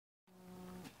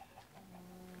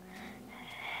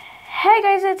Hey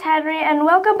guys, it's Henry and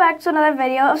welcome back to another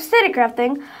video of city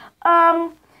crafting. I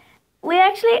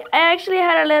actually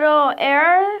had a little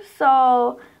error,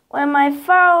 so when my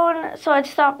phone, it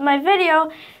stopped my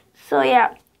video. So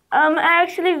yeah, I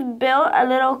actually built a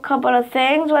little couple of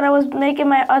things when I was making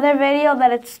my other video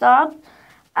that it stopped.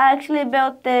 I actually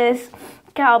built this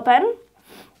cow pen.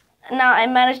 Now I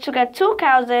managed to get 2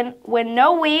 cows in with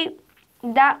no wheat.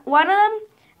 That one of them,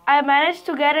 I managed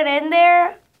to get it in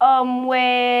there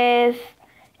while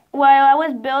I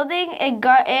was building, it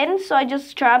got in, so I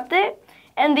just trapped it.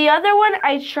 And the other one,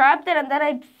 I trapped it and then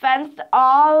I fenced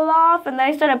all off, and then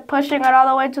I started pushing it all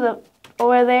the way to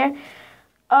over there.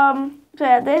 So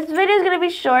yeah, this video is gonna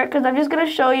be short because I'm just gonna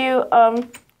show you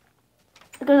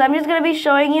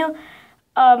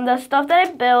the stuff that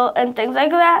I built and things like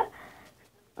that.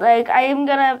 Like, I am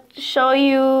gonna show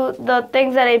you the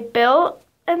things that I built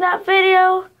in that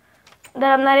video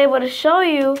that I'm not able to show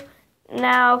you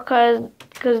now because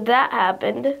that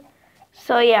happened.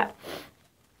 So yeah.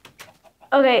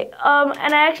 Okay,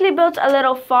 and I actually built a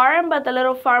little farm, but the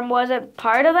little farm wasn't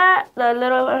part of that. The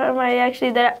little farm I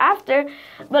actually did it after.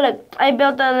 But look, I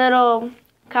built a little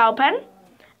cow pen.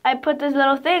 I put this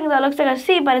little thing that looks like a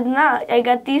seat, but it's not. I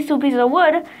got these 2 pieces of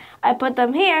wood. I put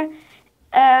them here,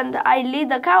 and I lead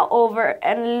the cow over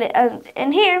and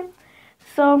in here.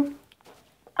 So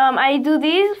I do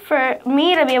these for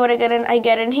me to be able to get in. I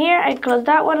get in here, I close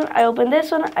that one, I open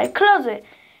this one, I close it.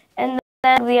 And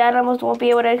then the animals won't be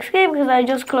able to escape because I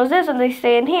just close this and they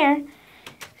stay in here.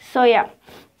 So yeah.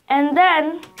 And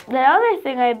then the other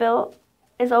thing I built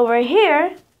is over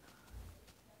here.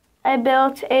 I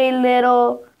built a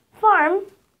little farm,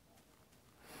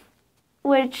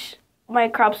 which my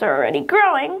crops are already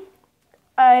growing.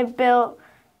 I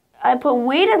put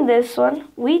wheat in this one,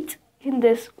 wheat,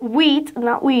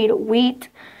 not weed, wheat.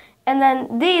 And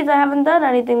then these, I haven't done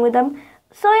anything with them.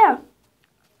 So yeah.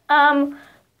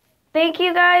 Thank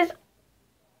you guys.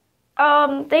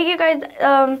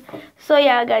 So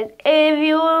yeah, guys, if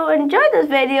you enjoyed this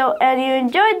video and you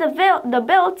enjoyed the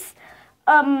builds,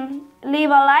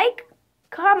 leave a like,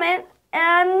 comment,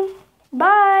 and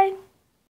bye.